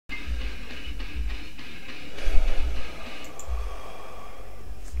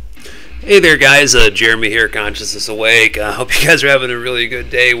Hey there guys, Jeremy here, Consciousness Awake. I hope you guys are having a really good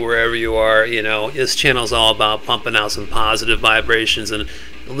day wherever you are. You know, this channel is all about pumping out some positive vibrations and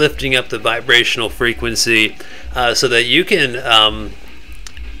lifting up the vibrational frequency so that you can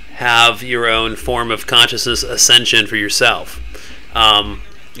have your own form of consciousness ascension for yourself.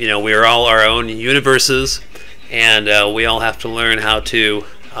 You know, we are all our own universes, and we all have to learn how to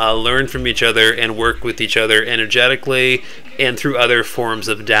learn from each other and work with each other energetically and through other forms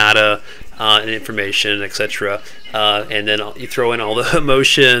of data and information, etc. And then you throw in all the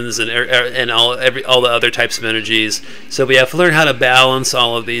emotions and all the other types of energies. So we have to learn how to balance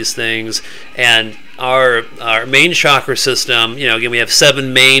all of these things. And our main chakra system, you know, again, we have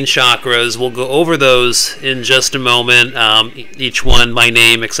 7 main chakras. We'll go over those in just a moment, each one by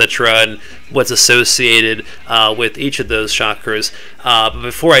name, etc., and what's associated with each of those chakras. But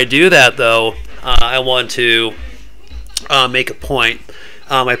before I do that, though, I want to make a point.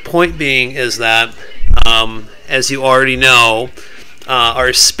 My point being is that, as you already know,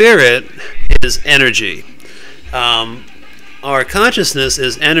 our spirit is energy. Our consciousness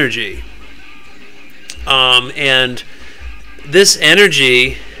is energy. And this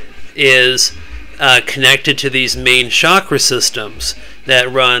energy is connected to these main chakra systems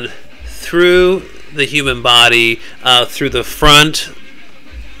that run through the human body, through the front,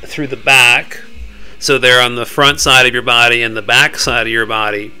 through the back. So they're on the front side of your body and the back side of your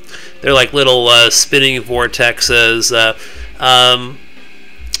body. They're like little spinning vortexes.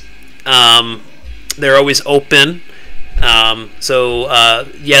 They're always open. So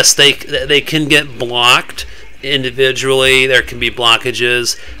yes, they can get blocked individually. There can be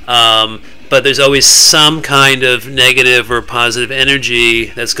blockages, but there's always some kind of negative or positive energy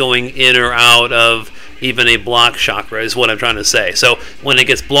that's going in or out of even a blocked chakra, is what I'm trying to say. So when it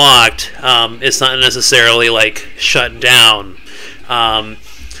gets blocked, it's not necessarily like shut down.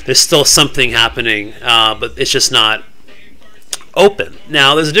 There's still something happening, but it's just not open.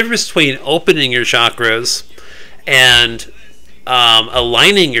 Now, there's a difference between opening your chakras and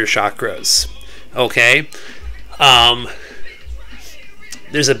aligning your chakras. Okay,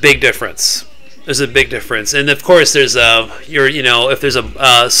 there's a big difference. There's a big difference, and of course, there's if there's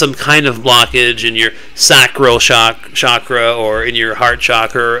some kind of blockage in your sacral chakra, or in your heart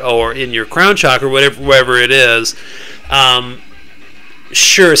chakra, or in your crown chakra, wherever it is.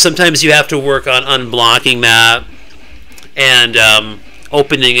 Sure, sometimes you have to work on unblocking that and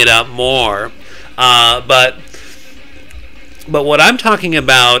opening it up more, but what I'm talking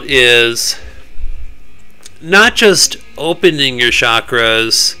about is not just opening your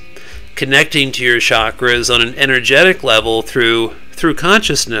chakras, connecting to your chakras on an energetic level through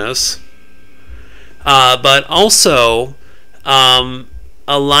consciousness, but also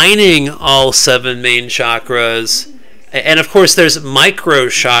aligning all 7 main chakras. And of course, there's micro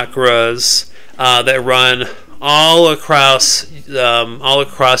chakras that run all across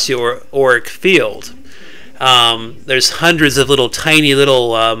your auric field. There's hundreds of little tiny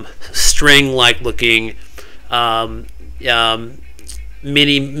little string-like looking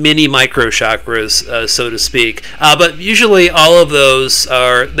mini micro chakras, so to speak. But usually all of those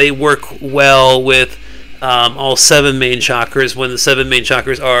they work well with all 7 main chakras when the 7 main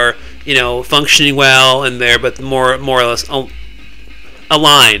chakras are, you know, functioning well and but more or less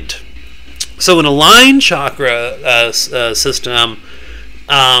aligned. So an aligned chakra system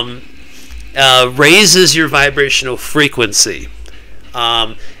raises your vibrational frequency.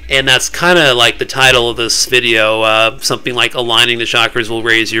 And that's kind of like the title of this video, something like aligning the chakras will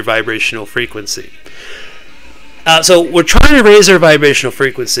raise your vibrational frequency. So we're trying to raise our vibrational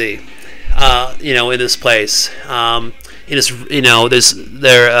frequency, you know, in this place. In this, you know, this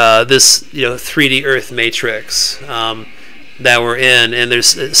 3D Earth matrix that we're in, and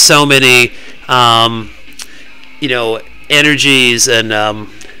there's so many, you know, energies and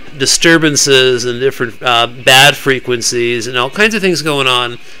disturbances and different bad frequencies and all kinds of things going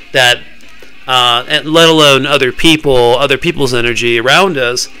on that, and let alone other people's energy around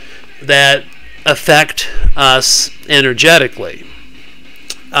us that affect us energetically.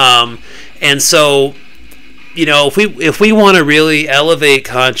 And so, you know, if we want to really elevate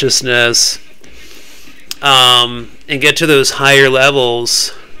consciousness and get to those higher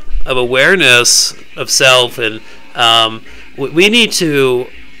levels of awareness of self, and we need to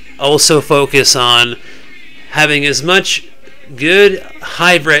also focus on having as much good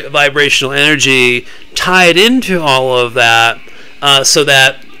high vibrational energy tied into all of that, so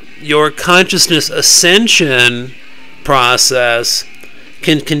that your consciousness ascension process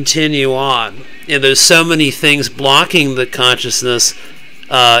can continue on. And there's so many things blocking the consciousness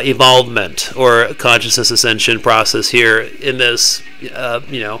evolvement or consciousness ascension process here in this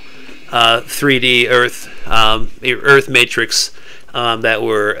 3D Earth matrix that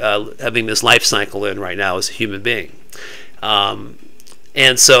we're having this life cycle in right now as a human being.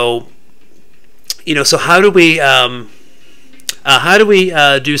 And so, so how do we do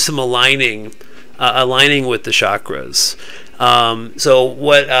some aligning with the chakras? So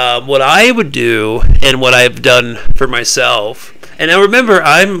what I would do, and what I've done for myself, and now remember,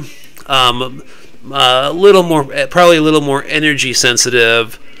 I'm probably a little more energy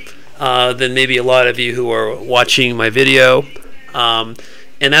sensitive than maybe a lot of you who are watching my video, and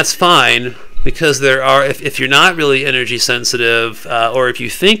that's fine, because there are, if you're not really energy sensitive, or if you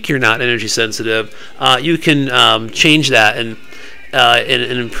think you're not energy sensitive, you can change that and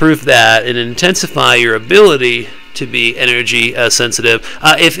improve that and intensify your ability to be energy sensitive.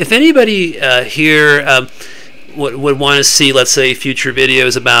 If anybody here would want to see, let's say, future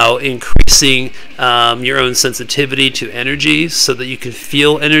videos about increasing your own sensitivity to energies so that you can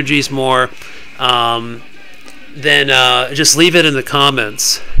feel energies more, then just leave it in the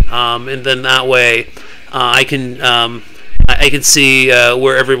comments, and then that way I can see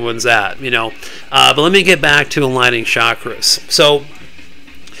where everyone's at, but let me get back to aligning chakras.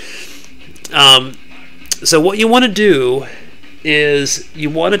 So what you want to do is you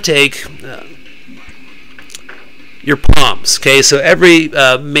want to take your palms. Okay, so every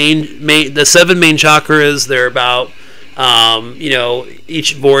the 7 main chakras, they're about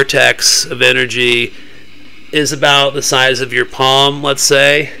each vortex of energy is about the size of your palm, let's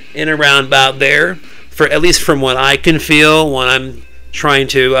say, in around about there. For at least from what I can feel when I'm trying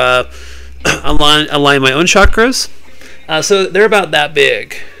to align my own chakras. So they're about that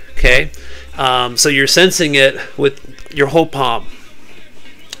big. Okay, so you're sensing it with your whole palm,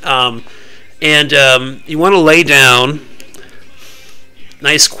 and you want to lay down.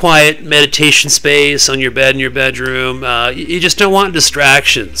 Nice quiet meditation space on your bed in your bedroom. You just don't want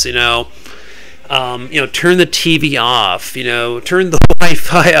distractions. Turn the TV off. Turn the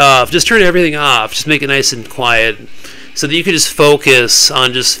Wi-Fi off. Just turn everything off. Just make it nice and quiet, so that you can just focus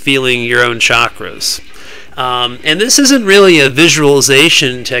on just feeling your own chakras. And this isn't really a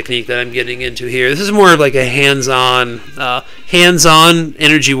visualization technique that I'm getting into here. This is more of like a hands-on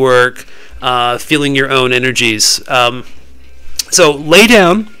energy work, feeling your own energies. So lay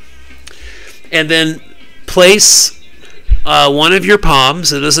down, and then place one of your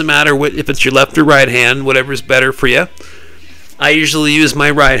palms. It doesn't matter if it's your left or right hand, whatever's better for you. I usually use my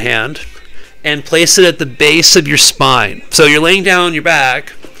right hand, and place it at the base of your spine. So you're laying down on your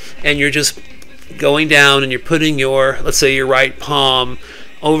back, and you're just going down, and you're putting let's say your right palm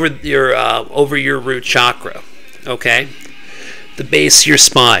over your root chakra. Okay, the base of your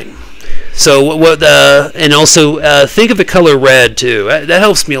spine. So and also think of the color red too. That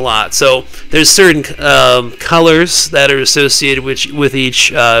helps me a lot. So there's certain colors that are associated with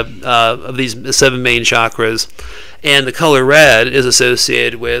each of these 7 main chakras, and the color red is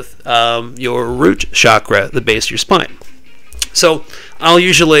associated with your root chakra, the base of your spine. So I'll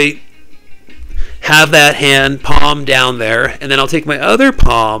usually have that hand palm down there, and then I'll take my other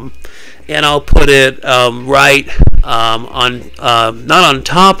palm and I'll put it right on, not on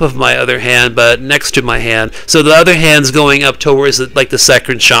top of my other hand, but next to my hand. So the other hand's going up towards like the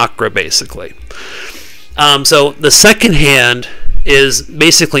second chakra, basically. So the second hand is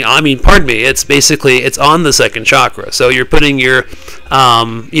basically, it's on the second chakra. So you're putting your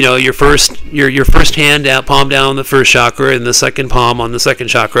your first hand down, palm down on the first chakra, and the second palm on the second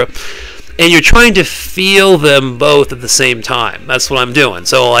chakra. And you're trying to feel them both at the same time. That's what I'm doing.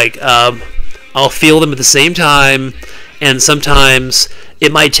 So like, I'll feel them at the same time, and sometimes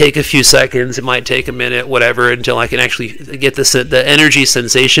it might take a few seconds, it might take a minute, whatever, until I can actually get the energy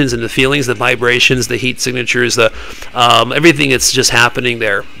sensations and the feelings, the vibrations, the heat signatures, the everything that's just happening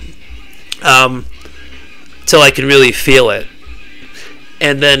there, till I can really feel it.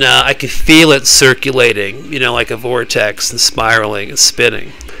 And then I can feel it circulating, like a vortex, and spiraling and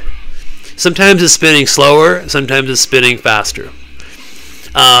spinning. Sometimes it's spinning slower, sometimes it's spinning faster.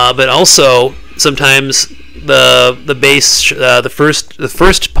 But also sometimes the base, the first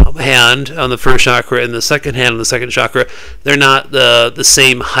hand on the first chakra and the second hand on the second chakra, they're not the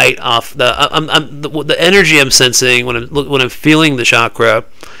same height off the energy I'm sensing when I'm feeling the chakra.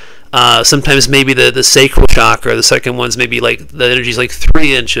 Sometimes maybe the sacral chakra, the second one's maybe like the energy's like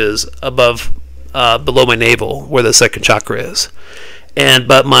 3 inches above below my navel, where the second chakra is,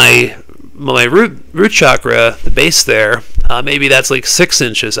 but my root chakra, the base there, maybe that's like 6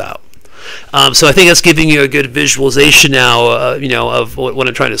 inches out. So I think that's giving you a good visualization now, of what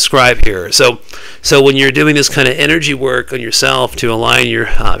I'm trying to describe here. So when you're doing this kind of energy work on yourself to align your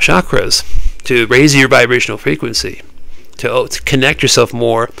chakras, to raise your vibrational frequency, to connect yourself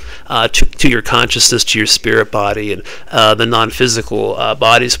more to your consciousness, to your spirit body, and the non-physical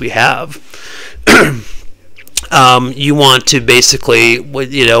bodies we have. You want to basically,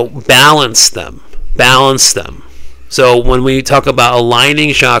 balance them. So when we talk about aligning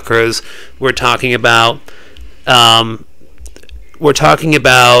chakras, we're talking about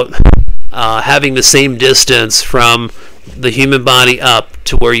having the same distance from the human body up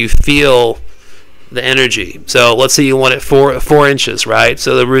to where you feel the energy. So let's say you want it 4 inches, right?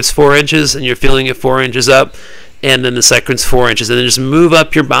 So the root's 4 inches, and you're feeling it 4 inches up, and then the sacrum's 4 inches, and then just move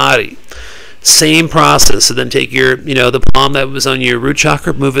up your body. Same process. So then take your, the palm that was on your root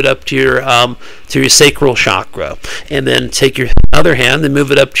chakra, move it up to your sacral chakra, and then take your other hand and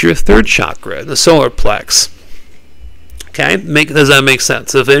move it up to your third chakra, the solar plex. Okay, does that make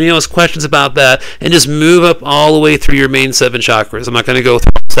sense? So if anyone has questions about that, and just move up all the way through your main 7 chakras. I'm not going to go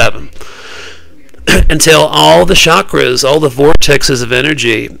through 7 until all the chakras, all the vortexes of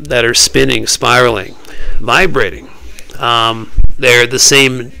energy that are spinning, spiraling, vibrating, they're the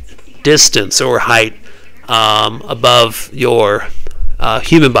same distance or height above your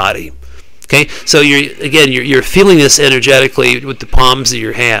human body. Okay, so you're feeling this energetically with the palms of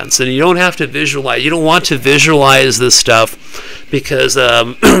your hands, and you don't have to visualize. You don't want to visualize this stuff because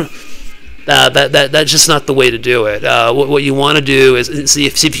that's just not the way to do it. What you want to do is see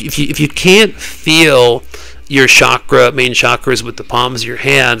if you can't feel your main chakras with the palms of your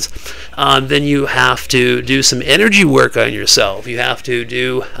hands, then you have to do some energy work on yourself. You have to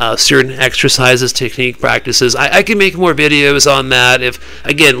do certain exercises, technique, practices. I can make more videos on that.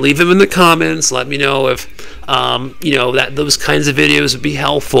 Again, leave them in the comments. Let me know if that those kinds of videos would be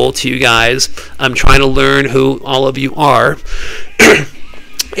helpful to you guys. I'm trying to learn who all of you are,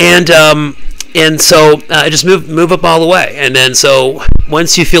 and so just move up all the way, and then so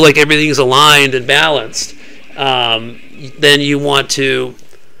once you feel like everything's aligned and balanced, then you want to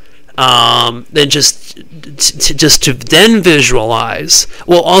then just to visualize,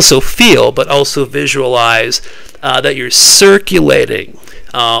 well, also feel, but also visualize that you're circulating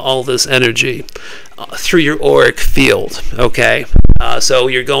all this energy through your auric field. Okay, so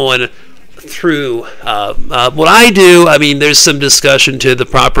you're going through what I do. I mean, there's some discussion to the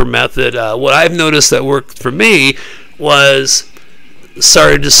proper method. What I've noticed that worked for me was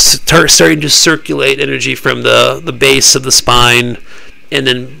starting to circulate energy from the base of the spine, and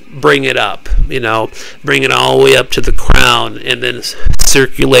then bring it up, bring it all the way up to the crown, and then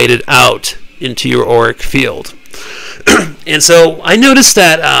circulate it out into your auric field. And so I noticed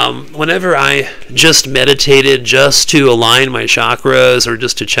that whenever I just meditated just to align my chakras, or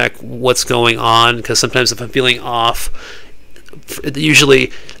just to check what's going on, because sometimes if I'm feeling off,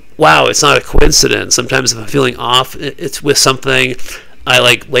 usually, wow, it's not a coincidence. Sometimes if I'm feeling off, it's with something. I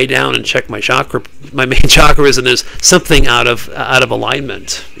lay down and check my main chakras, and there's something out of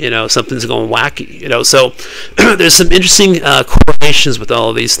alignment. Something's going wacky. So there's some interesting correlations with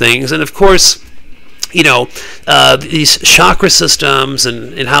all of these things, and of course, these chakra systems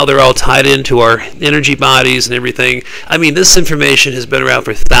and how they're all tied into our energy bodies and everything. I mean, this information has been around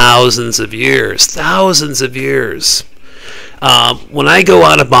for thousands of years. When I go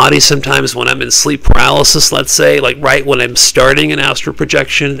out of body, sometimes when I'm in sleep paralysis, let's say, like right when I'm starting an astral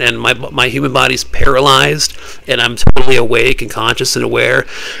projection and my human body's paralyzed and I'm totally awake and conscious and aware,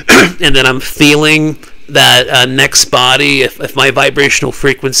 and then I'm feeling that next body, if my vibrational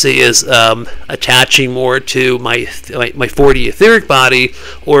frequency is attaching more to my 4D etheric body,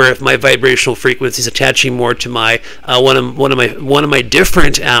 or if my vibrational frequency is attaching more to my one of my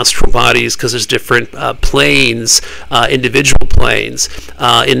different astral bodies, because there's different planes, individual planes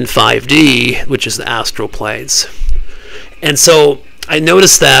in 5D, which is the astral planes. And so I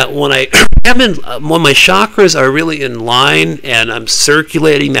noticed that when when my chakras are really in line and I'm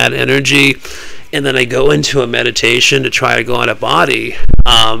circulating that energy, and then I go into a meditation to try to go out of body,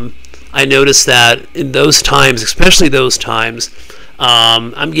 I notice that in those times, especially those times,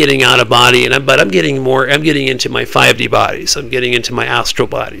 I'm getting out of body, but I'm getting into my 5D bodies. I'm getting into my astral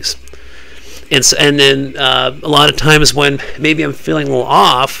bodies. And then a lot of times when maybe I'm feeling a little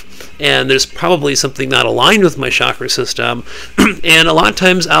off, and there's probably something not aligned with my chakra system, and a lot of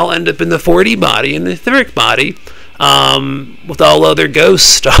times I'll end up in the 4D body, in the etheric body, with all other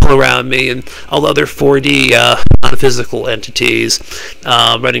ghosts all around me and all other 4D non-physical entities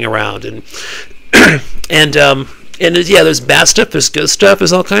running around, and there's bad stuff, there's good stuff,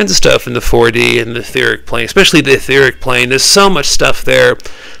 there's all kinds of stuff in the 4D and the etheric plane, especially the etheric plane. There's so much stuff there,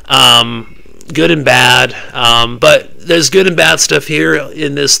 good and bad, but there's good and bad stuff here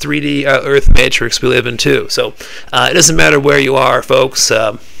in this 3D Earth matrix we live in too. So it doesn't matter where you are, folks.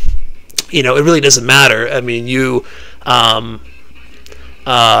 It really doesn't matter. I mean, you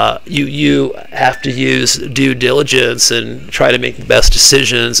you have to use due diligence and try to make the best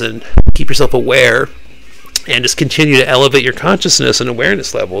decisions and keep yourself aware, and just continue to elevate your consciousness and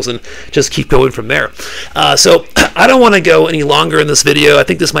awareness levels, and just keep going from there. So I don't want to go any longer in this video. I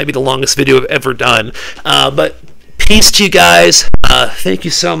think this might be the longest video I've ever done. But peace to you guys. Thank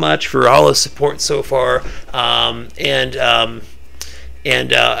you so much for all the support so far. I'm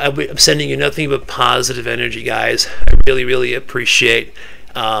sending you nothing but positive energy, guys. I really, really appreciate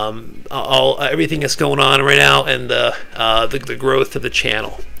everything that's going on right now, and the growth of the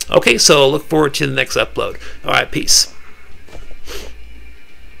channel. Okay, so look forward to the next upload. All right, peace.